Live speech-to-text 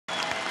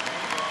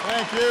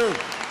Thank you.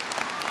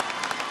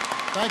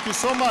 Thank you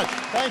so much.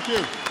 Thank you.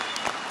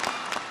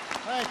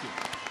 Thank you.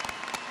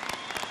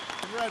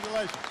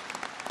 Congratulations.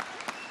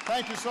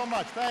 Thank you so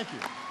much. Thank you.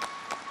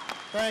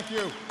 Thank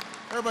you.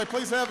 Everybody,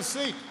 please have a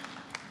seat.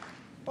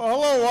 Oh,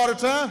 hello,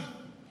 Watertown.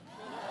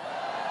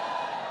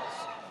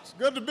 It's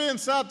good to be in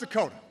South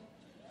Dakota.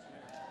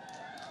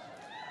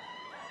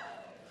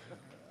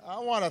 I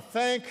want to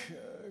thank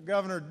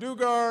Governor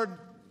Dugard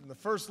and the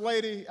First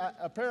Lady.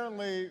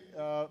 Apparently,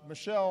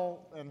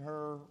 Michelle and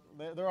her,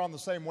 they're on the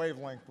same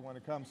wavelength when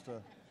it comes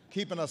to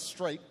keeping us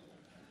straight.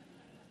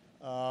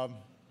 To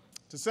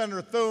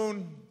Senator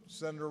Thune,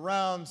 Senator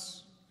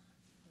Rounds,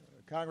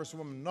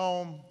 Congresswoman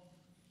Noem,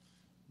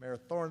 Mayor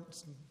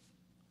Thornton,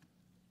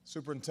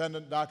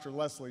 Superintendent Dr.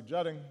 Leslie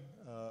Judding,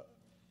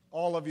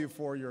 all of you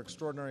for your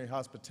extraordinary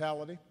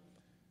hospitality.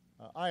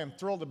 I am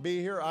thrilled to be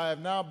here. I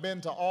have now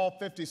been to all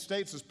 50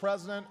 states as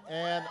president,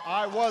 and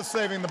I was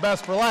saving the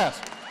best for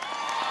last.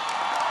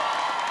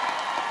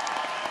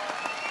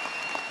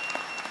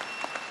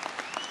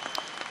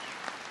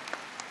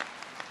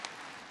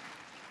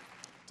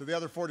 To the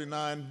other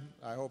 49,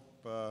 I hope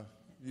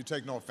you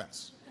take no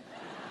offense.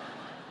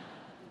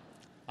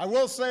 I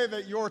will say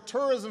that your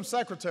tourism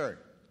secretary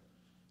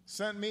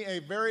sent me a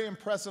very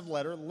impressive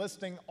letter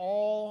listing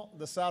all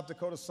the South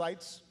Dakota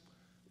sites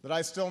that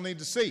I still need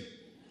to see.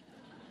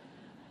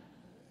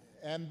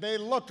 And they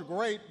looked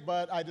great,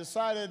 but I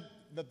decided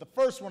that the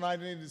first one I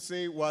needed to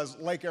see was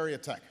Lake Area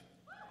Tech.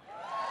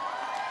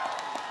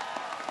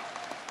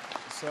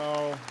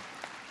 So,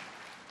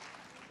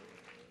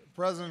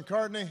 President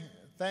Cartney,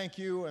 thank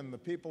you and the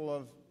people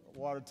of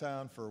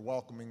Watertown for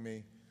welcoming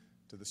me,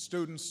 to the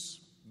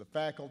students, the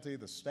faculty,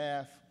 the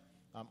staff.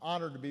 I'm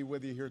honored to be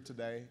with you here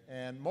today,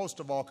 and most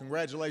of all,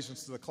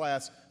 congratulations to the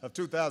class of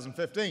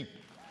 2015.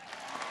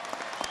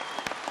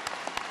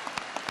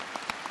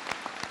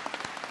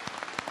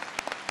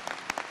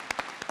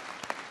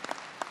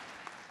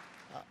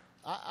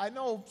 I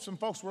know some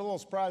folks were a little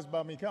surprised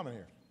about me coming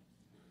here,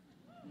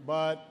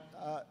 but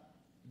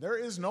there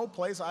is no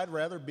place I'd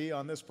rather be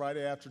on this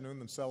Friday afternoon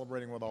than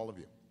celebrating with all of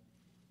you.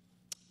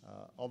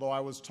 Although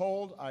I was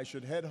told I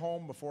should head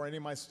home before any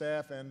of my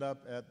staff end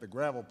up at the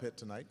gravel pit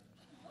tonight.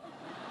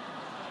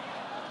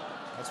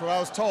 That's what I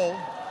was told.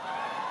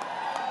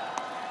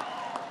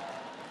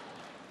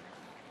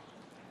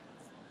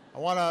 I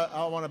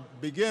want to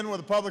begin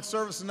with a public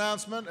service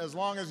announcement. As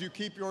long as you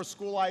keep your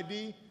school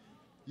ID,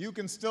 you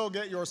can still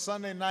get your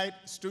Sunday night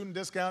student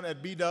discount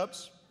at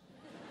B-Dubs.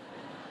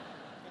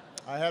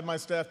 I had my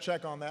staff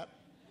check on that.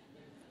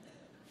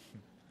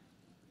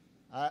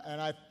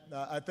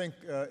 I think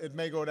it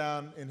may go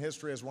down in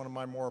history as one of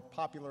my more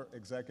popular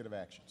executive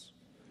actions.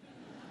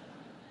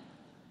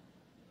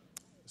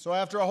 So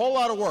after a whole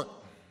lot of work,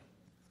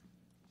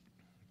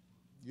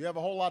 you have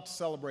a whole lot to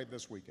celebrate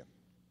this weekend.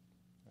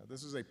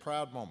 This is a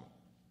proud moment,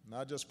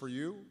 not just for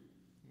you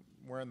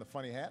wearing the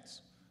funny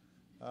hats,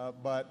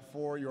 but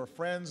for your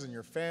friends and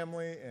your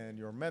family and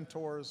your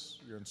mentors,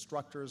 your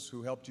instructors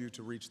who helped you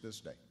to reach this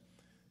day.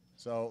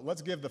 So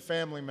let's give the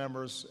family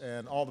members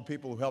and all the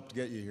people who helped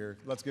get you here,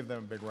 let's give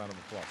them a big round of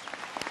applause.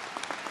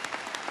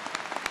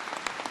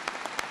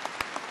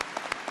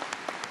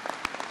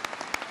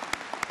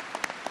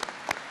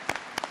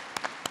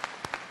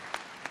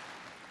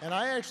 And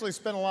I actually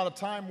spent a lot of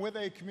time with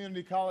a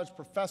community college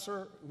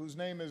professor whose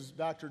name is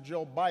Dr.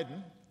 Jill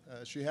Biden.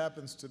 She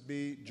happens to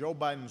be Joe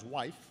Biden's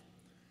wife.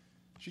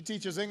 She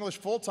teaches English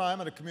full-time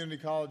at a community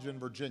college in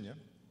Virginia.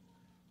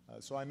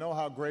 So I know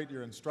how great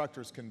your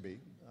instructors can be,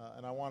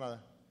 and I want to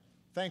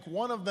thank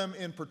one of them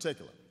in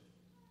particular.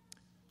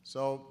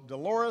 So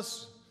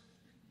Dolores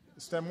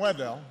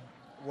Stemwedel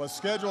was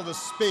scheduled to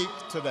speak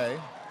today.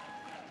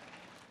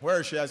 Where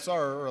is she? I saw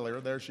her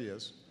earlier. There she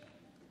is.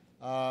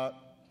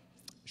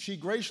 She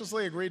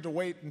graciously agreed to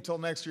wait until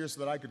next year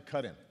so that I could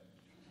cut in.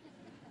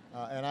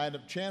 And I had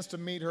a chance to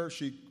meet her.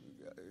 She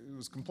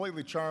was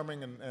completely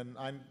charming, and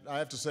I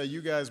have to say,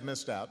 you guys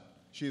missed out.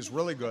 She is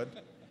really good.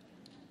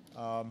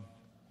 Of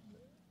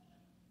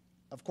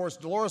course,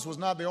 Dolores was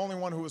not the only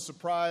one who was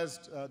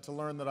surprised to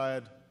learn that I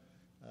had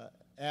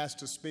asked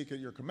to speak at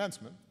your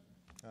commencement.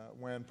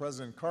 When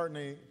President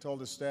Cartney told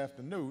his staff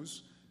the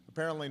news,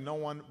 apparently no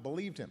one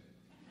believed him.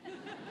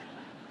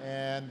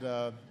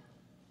 And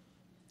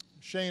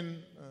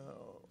Shane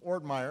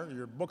Ortmeyer,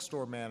 your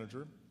bookstore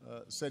manager,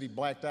 said he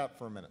blacked out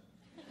for a minute.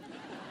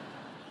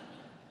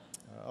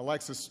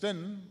 Alexis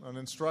Stinton, an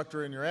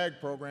instructor in your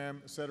ag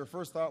program, said her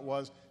first thought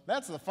was,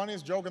 that's the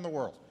funniest joke in the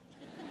world.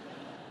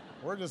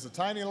 We're just a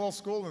tiny little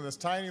school in this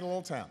tiny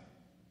little town.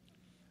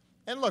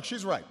 And look,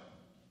 she's right.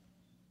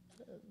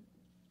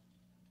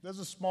 There's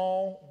a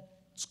small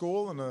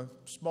school in a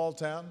small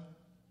town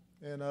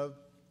in a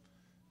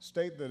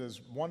state that is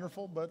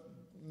wonderful, but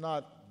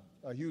not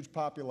a huge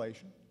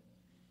population.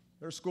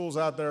 There are schools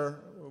out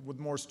there with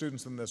more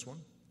students than this one.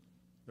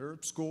 There are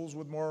schools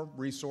with more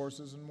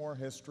resources and more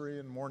history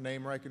and more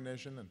name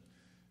recognition. And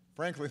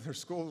frankly, there are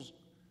schools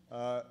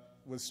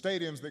with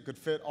stadiums that could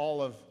fit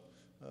all of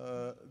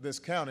this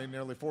county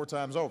nearly 4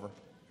 times over.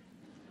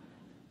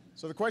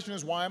 So the question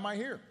is, why am I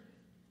here?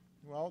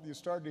 Well, you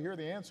started to hear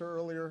the answer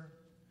earlier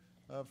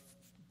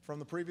from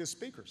the previous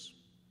speakers.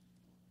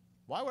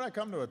 Why would I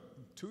come to a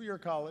two-year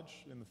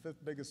college in the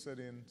fifth biggest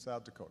city in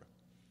South Dakota?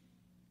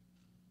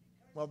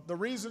 Well, the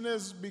reason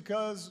is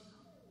because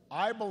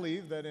I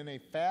believe that in a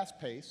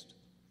fast-paced,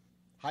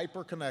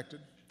 hyper-connected,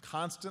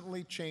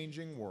 constantly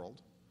changing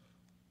world,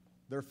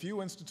 there are few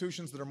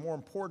institutions that are more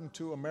important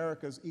to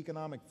America's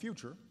economic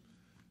future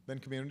than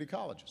community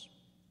colleges.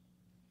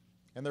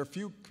 And there are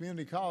few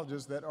community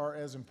colleges that are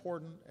as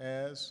important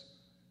as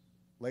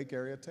Lake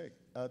Area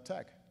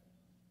Tech.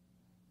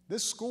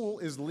 This school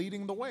is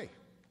leading the way.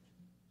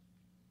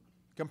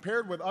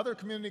 Compared with other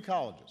community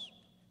colleges,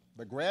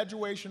 the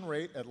graduation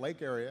rate at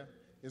Lake Area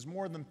is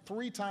more than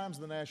 3 times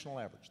the national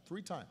average,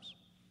 3 times.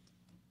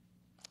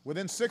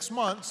 Within 6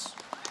 months,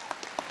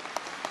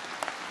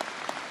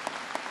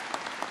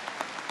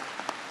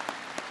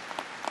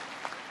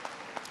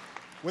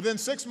 within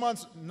 6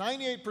 months,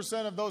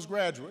 98% of those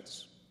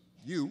graduates,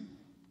 you,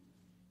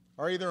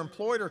 are either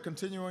employed or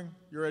continuing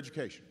your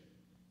education.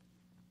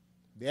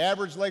 The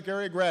average Lake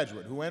Area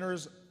graduate who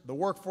enters the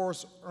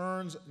workforce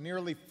earns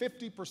nearly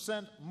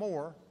 50%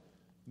 more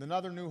than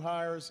other new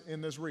hires in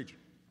this region.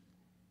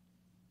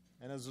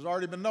 And as has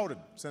already been noted,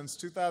 since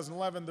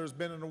 2011, there's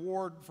been an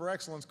award for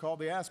excellence called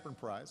the Aspen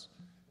Prize.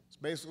 It's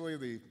basically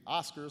the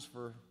Oscars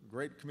for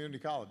great community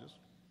colleges.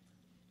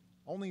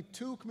 Only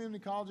 2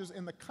 community colleges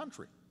in the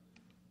country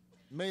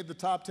made the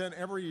top 10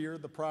 every year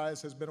the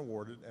prize has been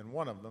awarded, and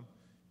one of them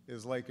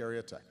is Lake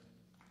Area Tech.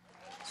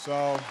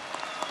 So,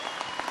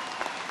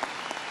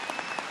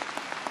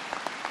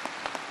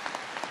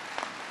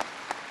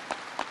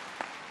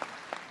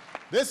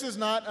 this is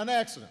not an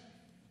accident.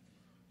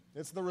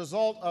 It's the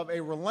result of a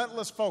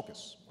relentless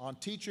focus on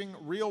teaching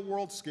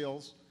real-world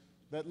skills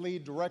that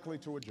lead directly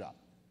to a job.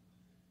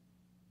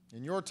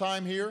 In your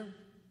time here,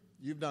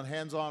 you've done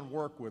hands-on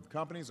work with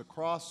companies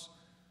across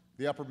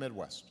the upper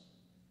Midwest.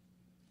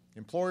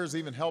 Employers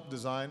even help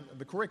design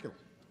the curriculum.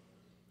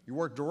 You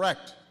work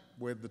direct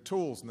with the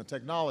tools and the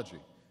technology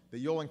that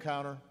you'll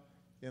encounter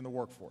in the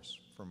workforce,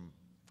 from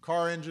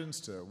car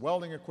engines to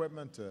welding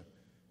equipment to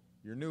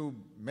your new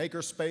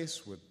maker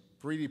space with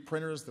 3D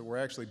printers that were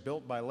actually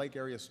built by Lake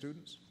Area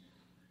students.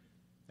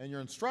 And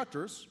your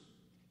instructors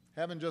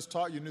haven't just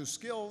taught you new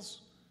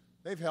skills,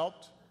 they've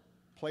helped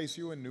place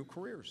you in new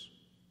careers.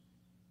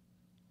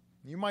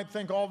 You might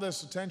think all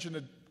this attention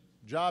to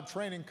job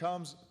training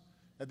comes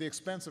at the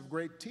expense of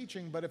great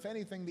teaching, but if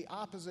anything, the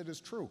opposite is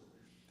true.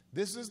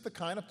 This is the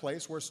kind of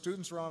place where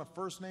students are on a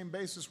first-name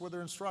basis with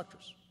their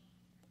instructors.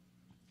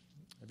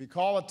 If you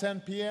call at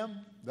 10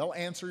 p.m., they'll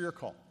answer your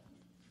call.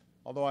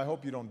 Although I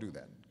hope you don't do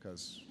that,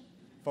 because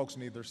folks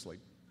need their sleep.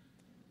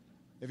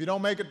 If you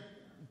don't make it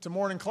to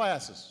morning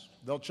classes,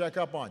 they'll check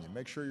up on you,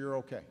 make sure you're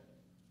okay.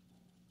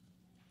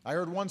 I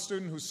heard one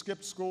student who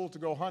skipped school to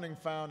go hunting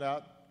found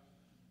out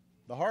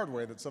the hard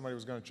way that somebody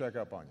was going to check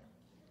up on you.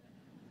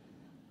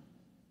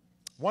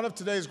 One of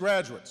today's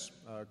graduates,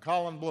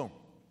 Colin Bloom.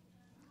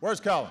 Where's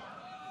Colin?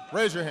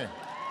 Raise your hand.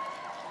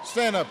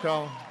 Stand up,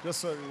 Colin. Just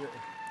so,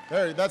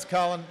 there, that's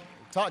Colin.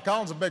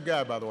 Colin's a big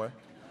guy, by the way.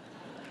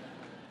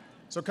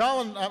 So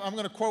Colin, I'm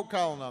going to quote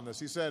Colin on this.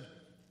 He said,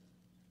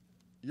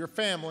 "Your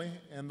family,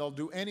 and they'll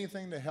do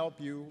anything to help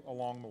you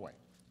along the way."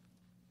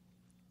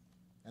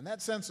 And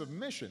that sense of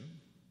mission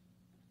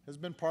has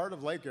been part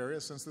of Lake Area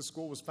since this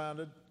school was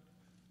founded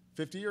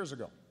 50 years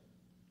ago.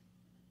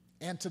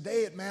 And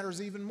today it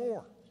matters even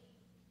more.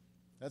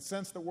 That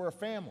sense that we're a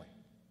family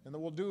and that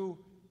we'll do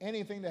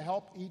anything to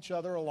help each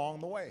other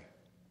along the way.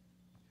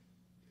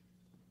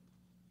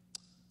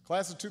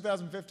 Class of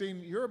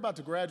 2015, you're about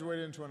to graduate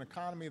into an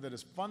economy that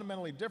is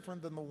fundamentally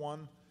different than the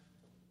one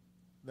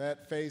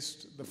that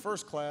faced the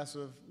first class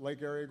of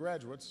Lake Area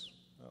graduates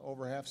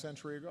over a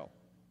half-century ago.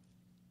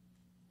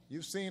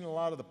 You've seen a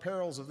lot of the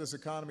perils of this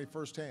economy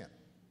firsthand,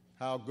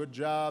 how good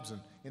jobs and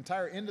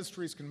entire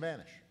industries can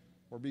vanish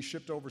or be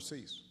shipped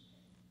overseas,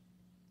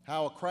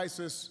 how a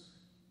crisis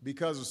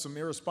because of some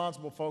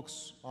irresponsible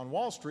folks on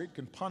Wall Street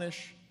can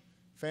punish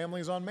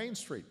families on Main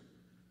Street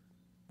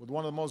with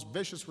one of the most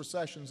vicious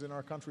recessions in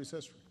our country's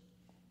history.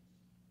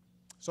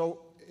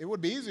 So it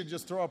would be easy to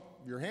just throw up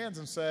your hands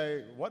and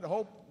say, what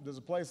hope does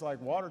a place like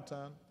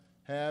Watertown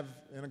have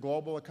in a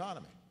global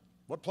economy?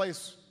 What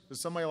place does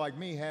somebody like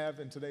me have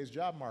in today's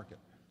job market?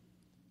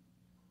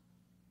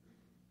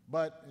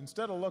 But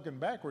instead of looking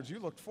backwards, you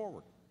looked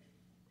forward.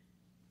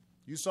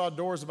 You saw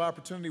doors of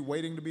opportunity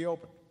waiting to be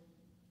opened.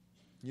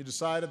 You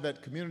decided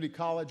that community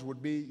college would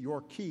be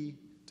your key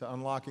to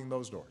unlocking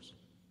those doors.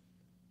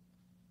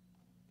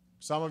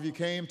 Some of you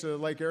came to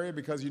Lake Area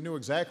because you knew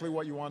exactly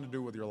what you wanted to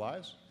do with your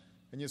lives,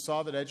 and you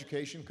saw that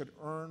education could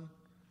earn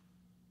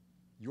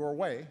your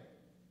way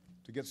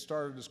to get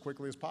started as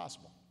quickly as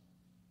possible.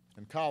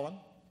 And Colin,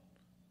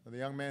 the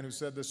young man who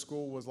said this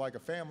school was like a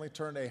family,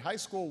 turned a high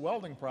school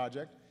welding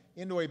project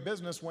into a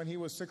business when he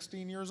was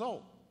 16 years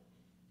old.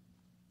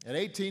 At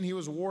 18, he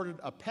was awarded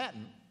a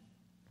patent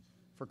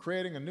for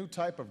creating a new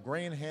type of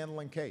grain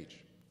handling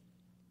cage.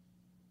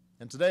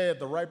 And today, at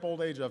the ripe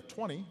old age of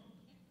 20,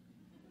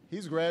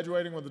 he's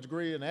graduating with a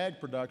degree in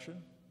ag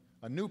production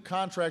a new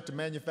contract to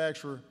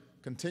manufacture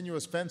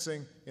continuous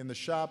fencing in the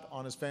shop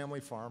on his family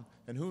farm,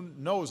 and who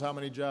knows how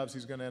many jobs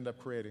he's going to end up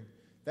creating.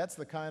 That's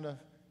the kind of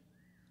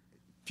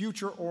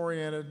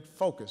future-oriented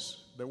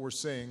focus that we're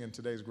seeing in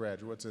today's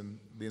graduates, and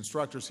the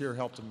instructors here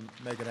helped to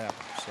make it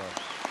happen. So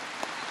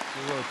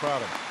we're really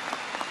proud of them.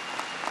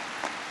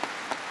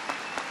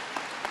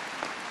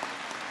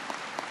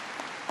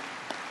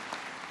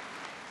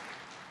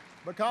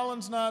 But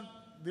Colin's not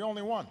the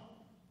only one.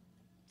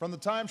 From the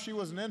time she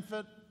was an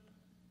infant,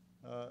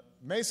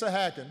 Mesa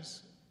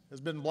Hackins has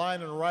been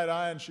blind in her right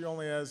eye, and she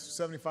only has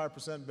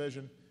 75%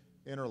 vision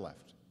in her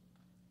left.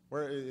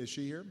 Where is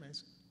she here,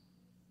 Mesa?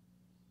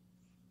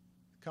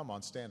 Come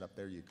on, stand up.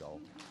 There you go.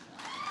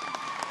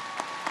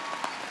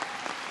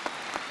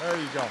 There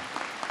you go.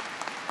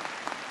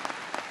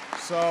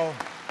 So,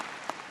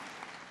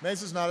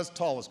 Mesa's not as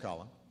tall as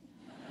Colin.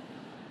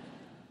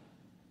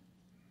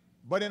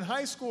 But in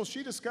high school,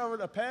 she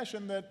discovered a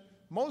passion that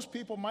most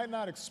people might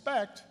not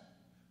expect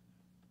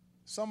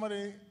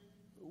somebody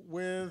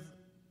with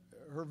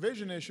her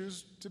vision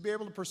issues to be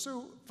able to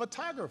pursue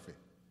photography.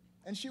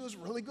 And she was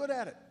really good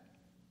at it.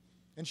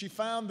 And she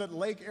found that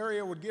Lake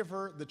area would give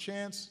her the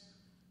chance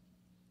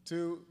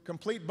to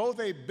complete both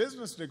a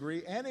business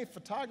degree and a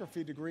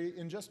photography degree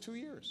in just 2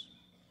 years.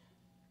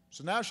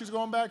 So now she's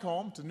going back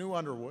home to New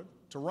Underwood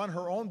to run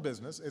her own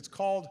business. It's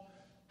called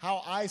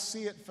How I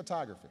See It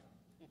Photography.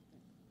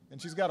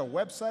 And she's got a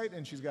website,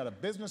 and she's got a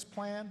business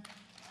plan,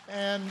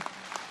 and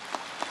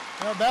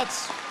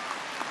that's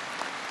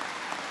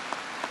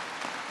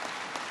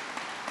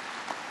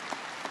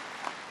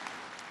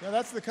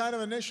the kind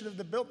of initiative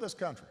that built this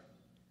country.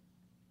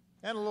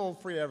 And a little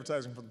free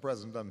advertising from the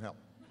president doesn't help.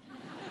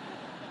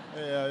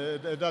 Yeah,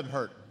 it doesn't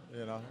hurt,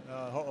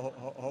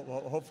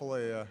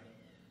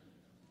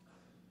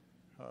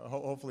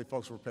 hopefully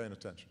folks were paying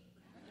attention.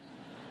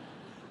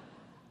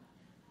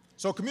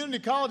 So community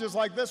colleges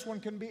like this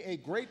one can be a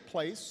great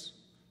place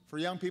for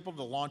young people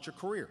to launch a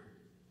career.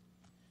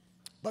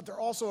 But they're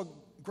also a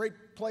great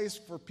place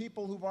for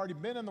people who've already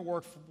been in the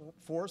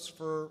workforce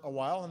for a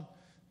while and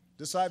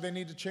decide they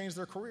need to change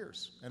their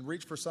careers and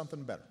reach for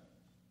something better.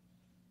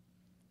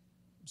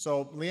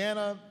 So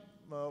Leanna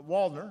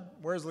Waldner,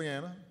 where's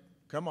Leanna?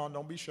 Come on,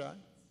 don't be shy.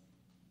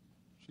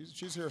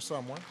 She's here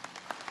somewhere.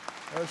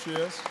 There she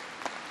is.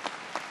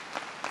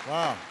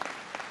 Wow.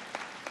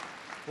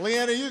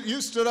 Leanna,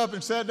 you stood up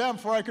and sat down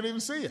before I could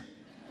even see you.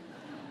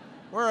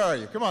 Where are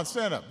you? Come on,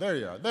 stand up. There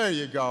you are. There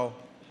you go.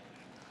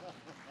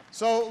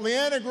 So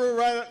Leanna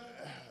grew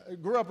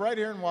up right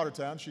here in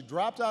Watertown. She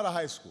dropped out of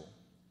high school.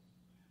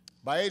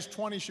 By age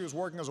 20, she was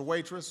working as a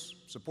waitress,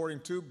 supporting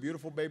 2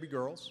 beautiful baby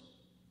girls,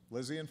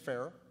 Lizzie and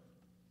Farrah,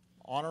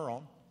 on her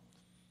own.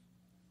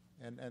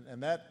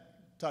 And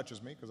that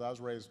touches me because I was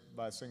raised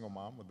by a single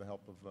mom with the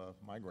help of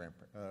my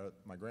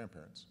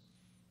grandparents.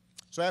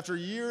 So after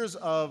years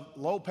of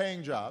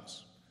low-paying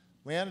jobs,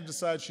 Leanna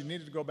decided she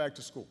needed to go back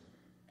to school.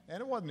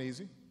 And it wasn't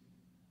easy.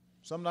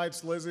 Some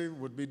nights Lizzie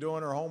would be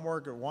doing her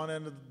homework at one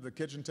end of the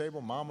kitchen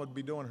table. Mom would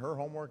be doing her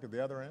homework at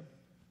the other end.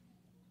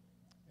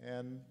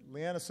 And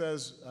Leanna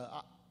says,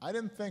 I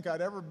didn't think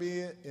I'd ever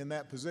be in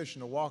that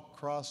position to walk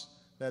across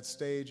that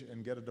stage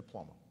and get a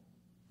diploma.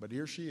 But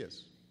here she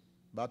is,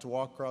 about to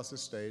walk across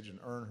this stage and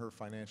earn her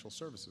financial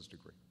services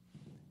degree.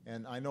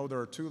 And I know there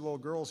are 2 little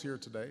girls here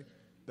today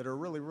that are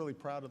really, really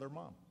proud of their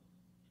mom.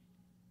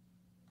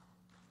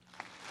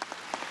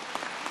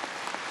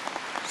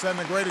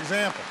 Setting a great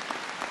example.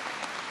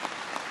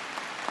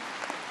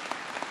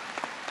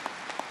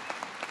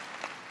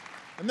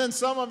 And then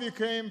some of you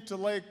came to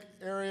Lake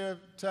Area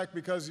Tech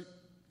because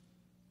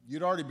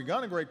you'd already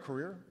begun a great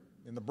career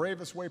in the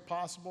bravest way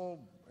possible,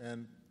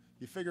 and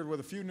you figured with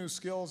a few new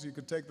skills you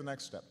could take the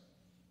next step.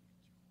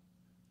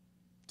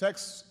 Tech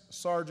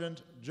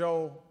Sergeant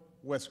Joe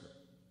Whisker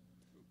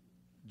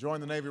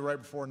joined the Navy right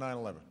before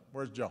 9/11.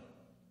 Where's Joe?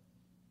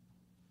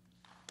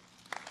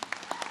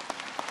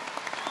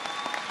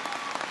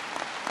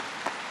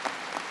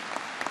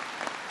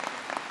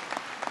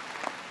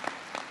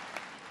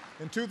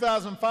 In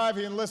 2005,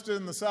 he enlisted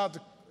in the South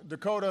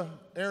Dakota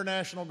Air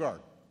National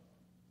Guard.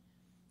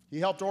 He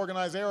helped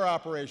organize air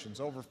operations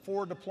over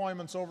 4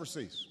 deployments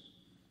overseas,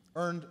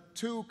 earned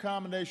 2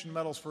 commendation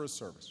medals for his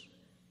service.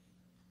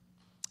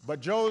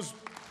 But Joe's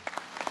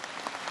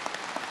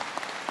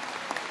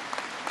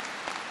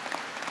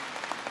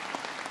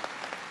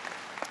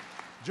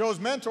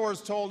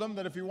mentors told him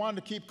that if he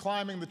wanted to keep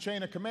climbing the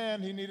chain of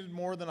command, he needed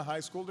more than a high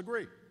school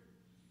degree.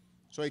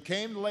 So he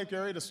came to Lake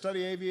Erie to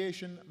study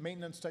aviation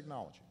maintenance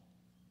technology.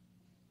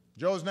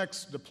 Joe's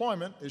next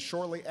deployment is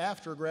shortly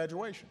after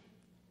graduation.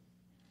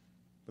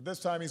 But this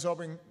time he's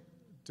hoping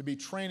to be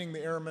training the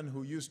airmen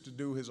who used to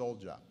do his old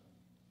job.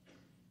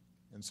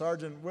 And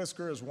Sergeant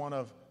Whisker is one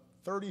of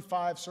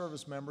 35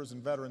 service members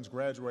and veterans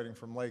graduating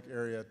from Lake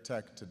Area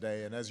Tech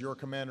today. And as your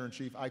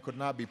Commander-in-Chief, I could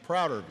not be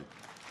prouder of you.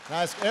 And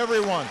I ask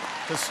everyone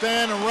to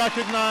stand and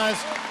recognize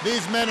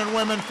these men and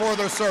women for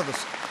their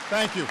service.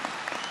 Thank you.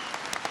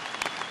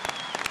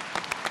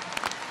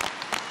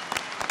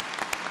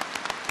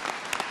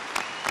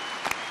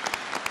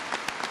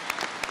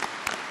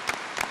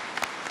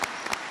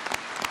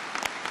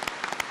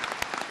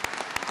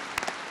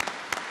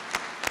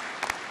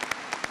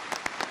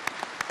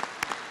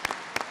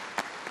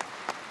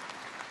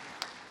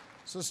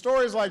 So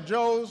stories like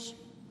Joe's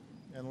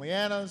and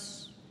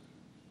Leanna's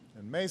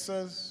and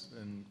Mesa's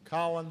and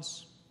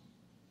Collins,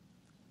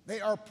 they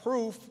are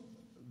proof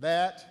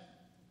that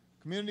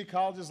community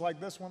colleges like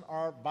this one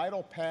are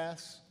vital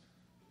paths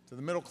to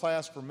the middle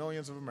class for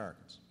millions of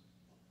Americans.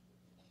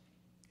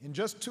 In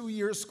just 2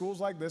 years, schools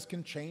like this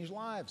can change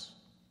lives,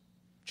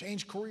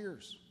 change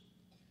careers,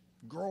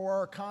 grow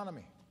our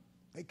economy.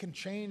 They can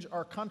change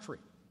our country.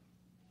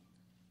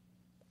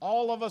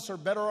 All of us are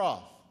better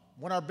off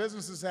when our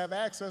businesses have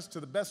access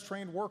to the best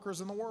trained workers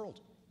in the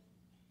world.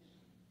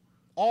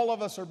 All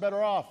of us are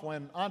better off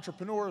when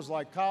entrepreneurs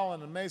like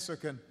Colin and Mesa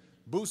can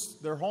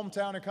boost their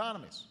hometown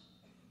economies,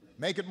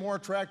 make it more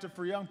attractive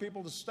for young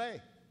people to stay.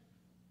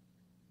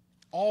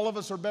 All of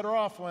us are better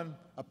off when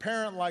a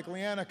parent like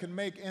Leanna can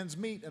make ends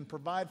meet and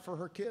provide for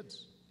her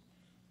kids.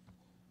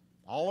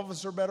 All of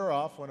us are better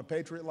off when a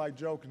patriot like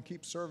Joe can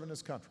keep serving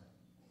his country.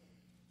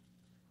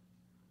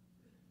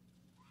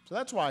 So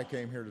that's why I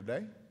came here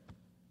today,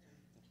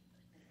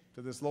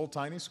 to this little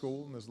tiny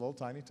school in this little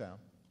tiny town.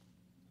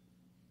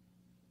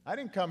 I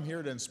didn't come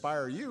here to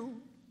inspire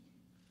you.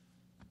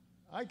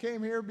 I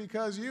came here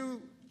because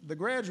you, the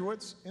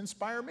graduates,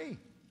 inspire me.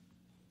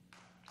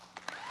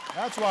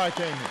 That's why I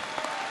came here.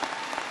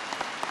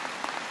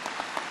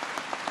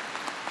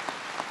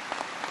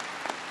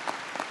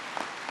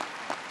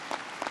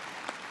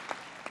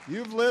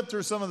 You've lived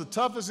through some of the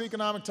toughest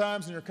economic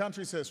times in your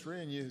country's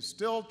history, and you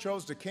still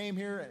chose to come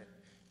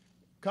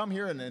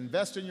here and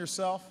invest in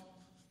yourself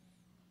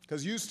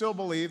because you still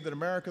believe that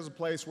America is a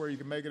place where you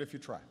can make it if you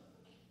try.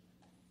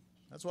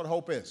 That's what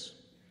hope is.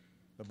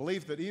 The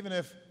belief that even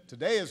if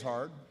today is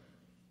hard,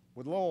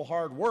 with a little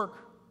hard work,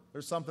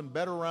 there's something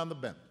better around the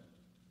bend.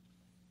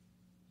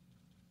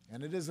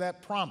 And it is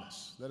that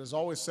promise that has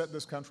always set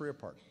this country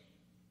apart.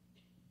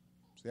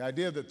 It's the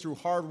idea that through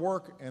hard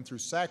work and through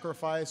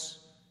sacrifice,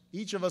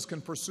 each of us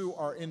can pursue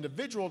our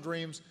individual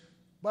dreams,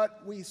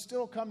 but we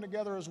still come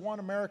together as one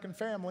American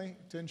family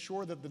to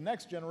ensure that the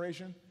next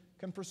generation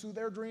can pursue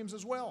their dreams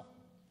as well.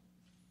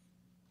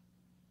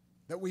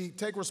 That we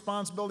take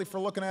responsibility for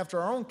looking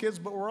after our own kids,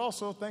 but we're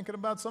also thinking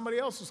about somebody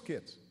else's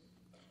kids.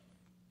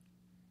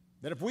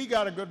 That if we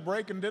got a good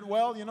break and did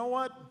well, you know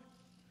what?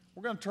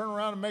 We're going to turn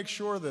around and make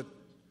sure that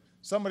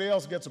somebody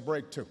else gets a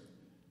break too.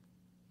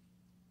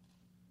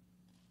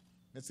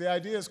 It's the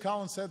idea, as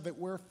Colin said, that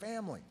we're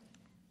family.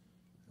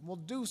 And we'll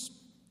do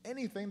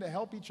anything to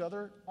help each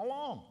other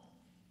along.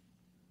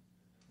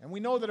 And we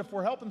know that if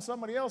we're helping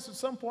somebody else, at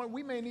some point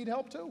we may need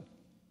help too.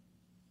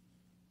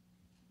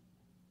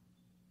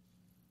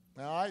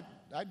 Now,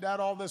 I doubt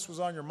all this was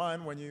on your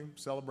mind when you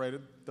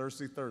celebrated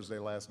Thirsty Thursday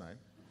last night.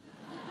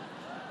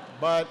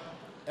 But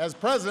as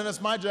president,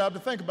 it's my job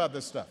to think about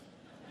this stuff.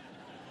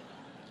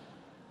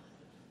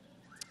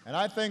 And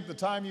I think the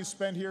time you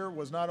spent here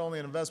was not only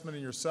an investment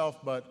in yourself,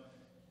 but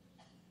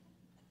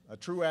a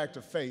true act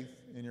of faith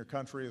in your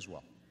country as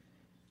well.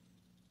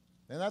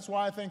 And that's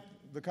why I think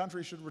the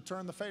country should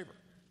return the favor.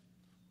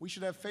 We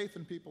should have faith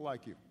in people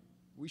like you.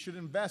 We should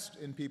invest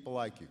in people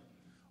like you.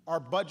 Our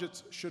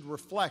budgets should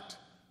reflect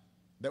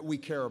that we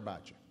care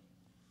about you.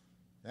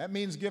 That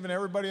means giving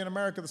everybody in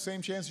America the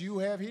same chance you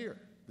have here,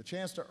 the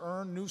chance to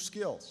earn new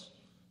skills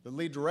that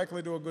lead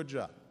directly to a good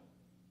job.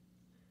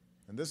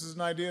 And this is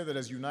an idea that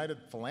has united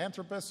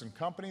philanthropists and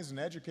companies and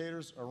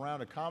educators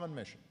around a common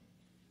mission.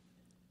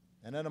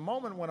 And at a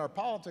moment when our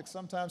politics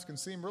sometimes can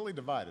seem really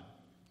divided,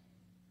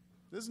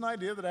 this is an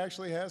idea that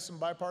actually has some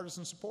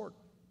bipartisan support.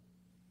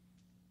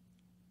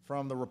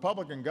 From the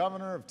Republican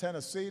governor of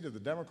Tennessee to the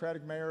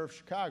Democratic mayor of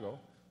Chicago,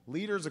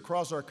 leaders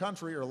across our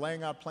country are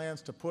laying out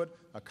plans to put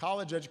a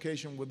college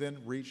education within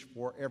reach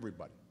for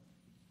everybody.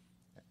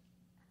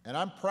 And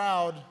I'm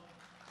proud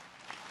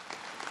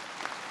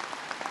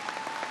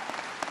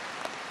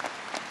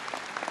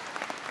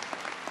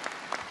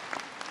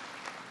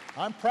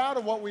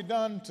of what we've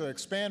done to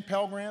expand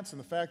Pell Grants and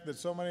the fact that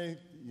so many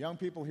young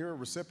people here are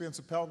recipients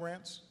of Pell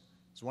Grants.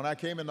 So when I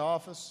came into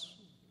office,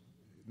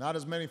 not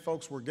as many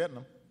folks were getting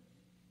them.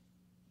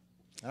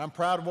 And I'm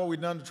proud of what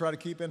we've done to try to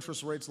keep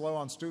interest rates low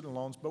on student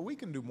loans, but we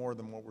can do more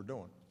than what we're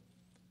doing.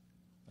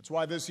 That's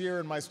why this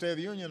year in my State of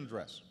the Union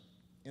address,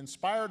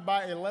 inspired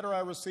by a letter I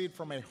received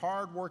from a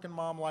hard-working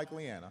mom like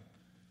Leanna,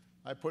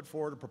 I put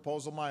forward a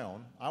proposal of my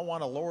own. I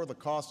want to lower the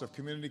cost of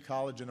community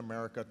college in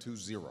America to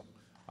zero.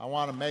 I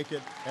want to make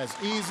it as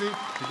easy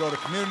to go to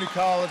community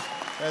college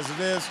as it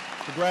is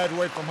to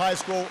graduate from high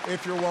school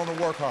if you're willing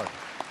to work hard.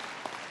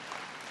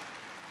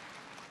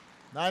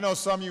 Now, I know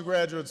some of you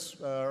graduates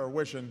are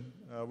wishing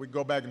we could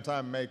go back in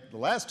time and make the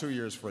last 2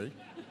 years free.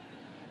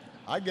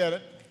 I get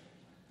it.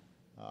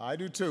 I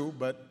do too.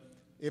 But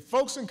if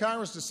folks in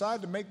Congress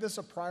decide to make this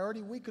a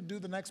priority, we could do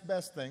the next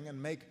best thing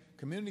and make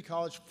community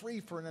college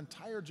free for an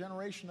entire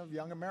generation of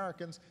young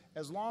Americans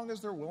as long as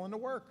they're willing to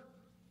work,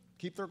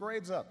 keep their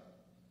grades up,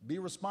 be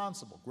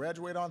responsible,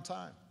 graduate on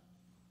time.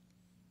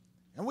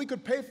 And we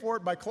could pay for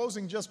it by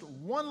closing just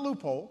one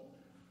loophole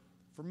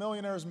for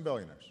millionaires and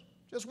billionaires.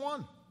 Just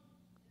one.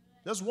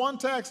 Just one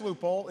tax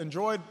loophole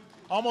enjoyed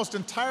almost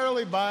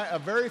entirely by a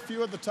very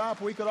few at the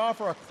top. We could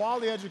offer a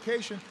quality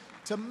education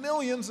to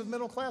millions of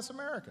middle-class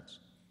Americans.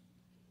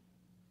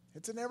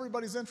 It's in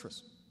everybody's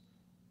interest.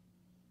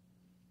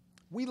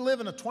 We live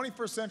in a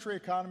 21st century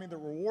economy that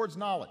rewards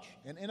knowledge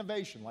and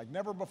innovation like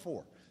never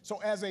before. So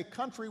as a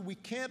country, we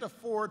can't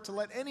afford to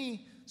let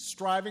any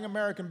striving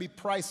American be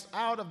priced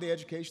out of the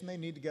education they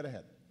need to get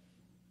ahead.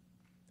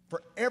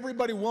 For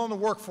everybody willing to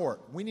work for it,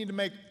 we need to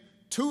make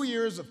 2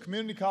 years of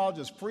community college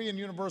as free and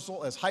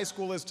universal as high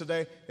school is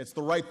today. It's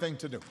the right thing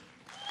to do.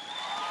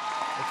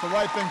 It's the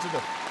right thing to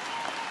do.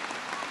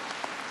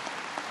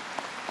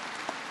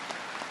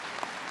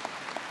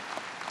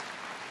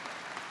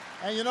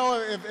 And you know,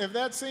 if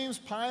that seems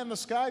pie in the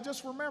sky,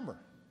 just remember,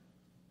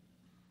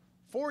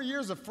 4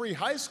 years of free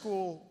high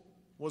school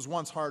was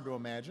once hard to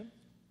imagine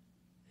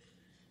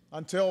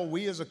until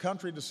we as a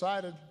country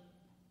decided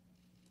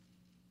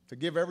to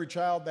give every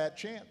child that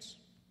chance.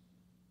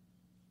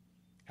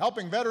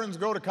 Helping veterans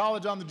go to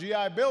college on the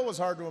GI Bill was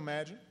hard to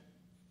imagine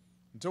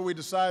until we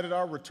decided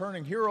our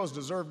returning heroes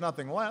deserved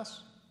nothing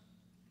less.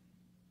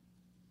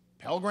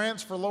 Pell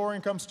Grants for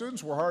lower-income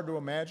students were hard to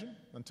imagine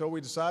until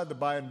we decided that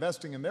by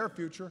investing in their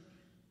future,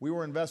 we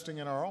were investing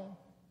in our own.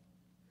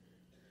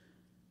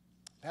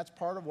 That's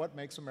part of what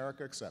makes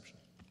America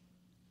exceptional.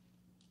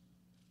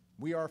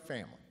 We are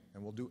family,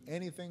 and we'll do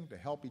anything to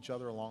help each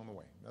other along the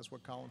way. That's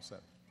what Colin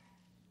said.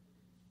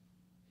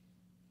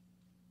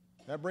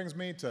 That brings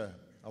me to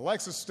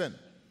Alexis Stinton,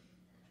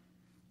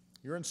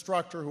 your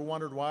instructor who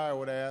wondered why I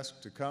would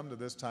ask to come to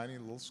this tiny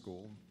little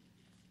school,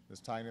 this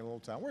tiny little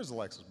town. Where's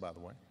Alexis, by the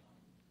way?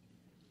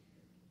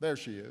 There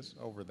she is,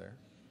 over there.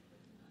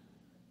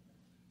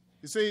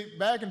 You see,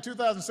 back in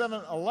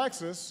 2007,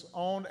 Alexis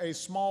owned a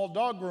small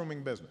dog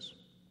grooming business,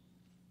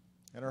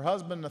 and her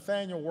husband,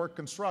 Nathaniel, worked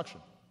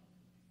construction.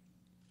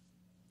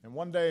 And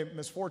one day,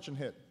 misfortune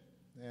hit,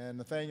 and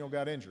Nathaniel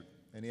got injured,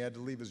 and he had to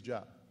leave his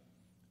job.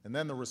 And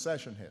then the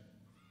recession hit,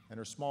 and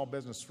her small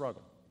business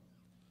struggled.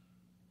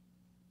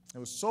 It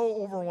was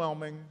so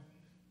overwhelming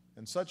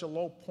and such a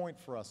low point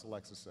for us,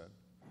 Alexis said.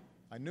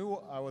 I knew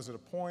I was at a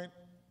point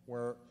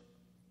where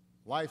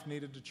life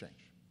needed to change.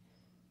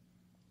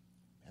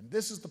 And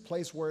this is the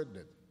place where it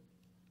did.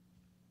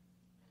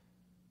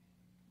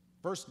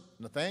 First,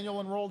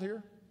 Nathaniel enrolled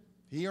here.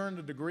 He earned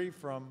a degree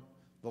from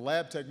the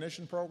lab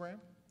technician program.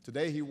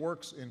 Today he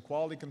works in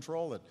quality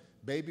control at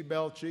Baby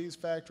Bell Cheese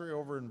Factory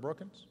over in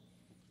Brookings.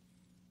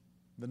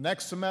 The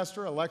next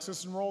semester,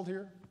 Alexis enrolled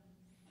here.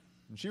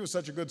 And she was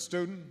such a good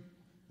student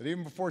that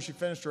even before she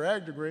finished her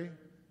ag degree,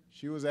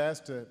 she was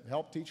asked to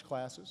help teach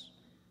classes.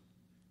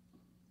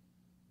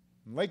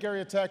 And Lake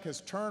Area Tech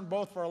has turned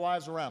both of our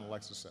lives around,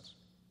 Alexis says.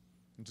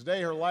 And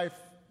today her life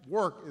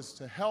work is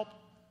to help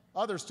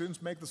other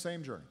students make the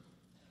same journey.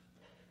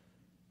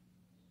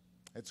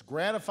 It's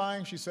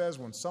gratifying, she says,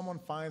 when someone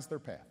finds their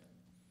path.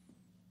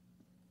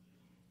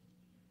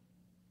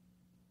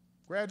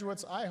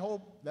 Graduates, I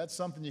hope that's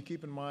something you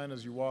keep in mind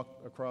as you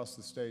walk across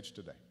the stage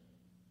today.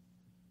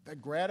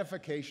 That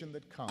gratification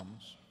that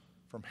comes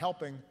from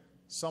helping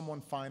someone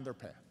find their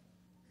path.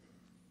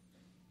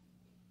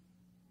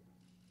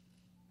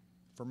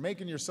 For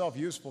making yourself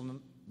useful,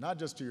 not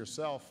just to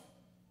yourself,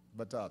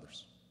 but to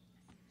others.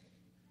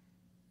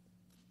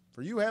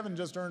 For you haven't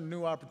just earned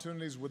new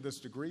opportunities with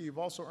this degree, you've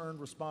also earned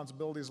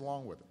responsibilities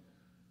along with it.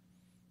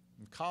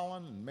 And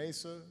Colin and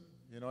Mesa,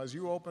 as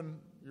you open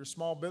your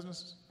small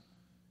businesses,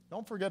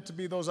 don't forget to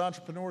be those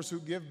entrepreneurs who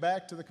give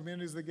back to the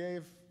communities that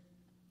gave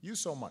you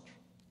so much.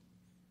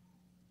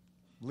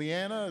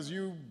 Leanna, as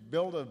you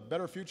build a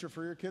better future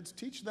for your kids,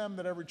 teach them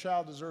that every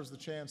child deserves the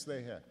chance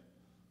they had,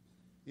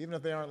 even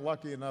if they aren't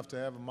lucky enough to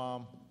have a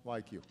mom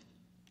like you.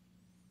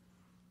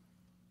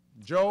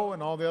 Joe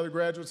and all the other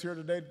graduates here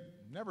today,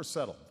 never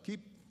settle.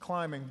 Keep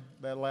climbing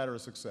that ladder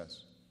of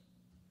success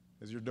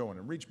as you're doing,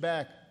 and reach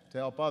back to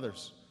help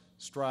others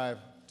strive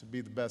to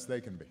be the best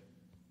they can be.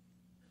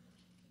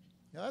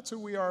 That's who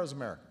we are as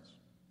Americans.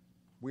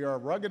 We are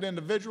rugged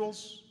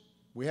individuals.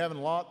 We haven't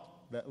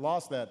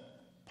lost that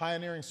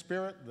pioneering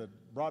spirit that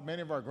brought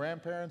many of our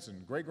grandparents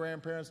and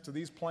great-grandparents to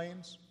these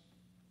plains.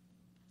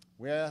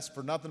 We ask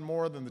for nothing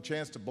more than the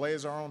chance to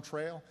blaze our own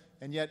trail,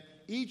 and yet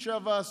each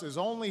of us is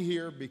only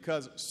here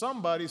because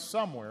somebody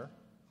somewhere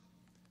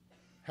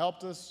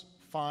helped us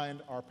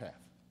find our path.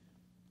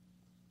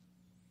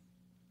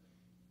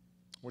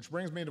 Which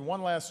brings me to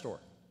one last story.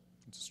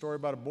 It's a story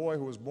about a boy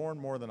who was born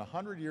more than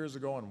 100 years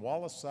ago in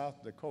Wallace,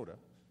 South Dakota,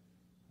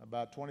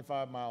 about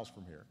 25 miles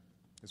from here.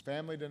 His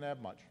family didn't have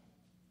much,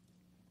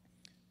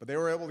 but they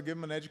were able to give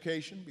him an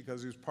education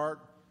because he was part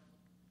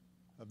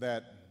of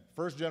that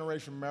first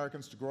generation of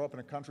Americans to grow up in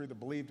a country that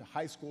believed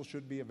high school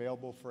should be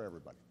available for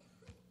everybody.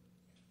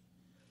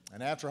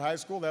 And after high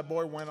school, that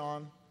boy went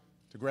on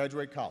to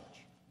graduate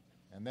college.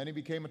 And then he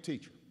became a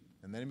teacher.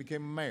 And then he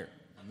became a mayor.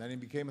 And then he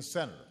became a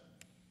senator.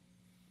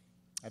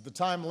 At the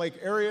time Lake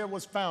Area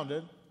was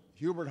founded,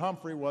 Hubert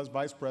Humphrey was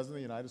Vice President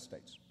of the United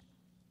States.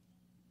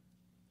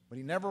 But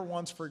he never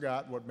once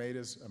forgot what made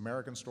his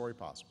American story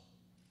possible.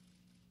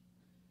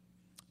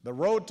 The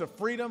road to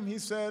freedom, he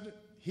said,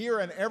 here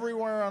and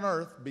everywhere on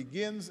earth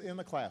begins in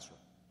the classroom.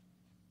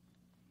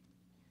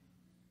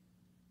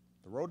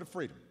 The road to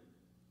freedom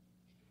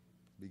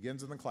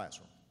begins in the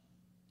classroom.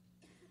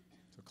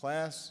 So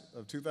class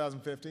of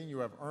 2015, you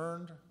have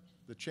earned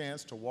the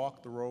chance to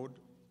walk the road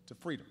to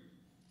freedom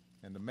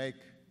and to make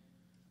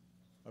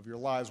of your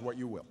lives what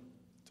you will,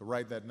 to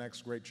write that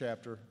next great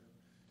chapter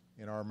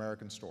in our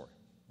American story.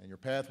 And your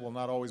path will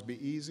not always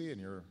be easy,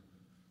 and your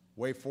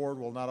way forward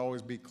will not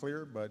always be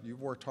clear, but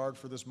you've worked hard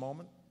for this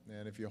moment,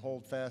 and if you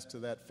hold fast to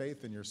that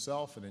faith in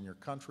yourself and in your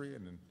country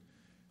and in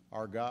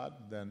our God,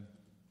 then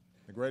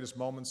the greatest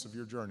moments of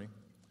your journey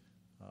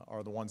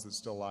are the ones that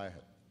still lie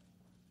ahead.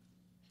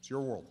 It's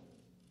your world.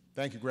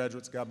 Thank you,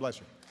 graduates. God bless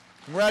you.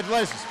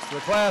 Congratulations to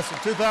the class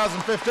of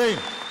 2015.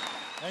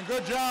 And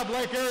good job,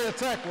 Lake Area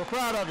Tech. We're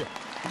proud of you.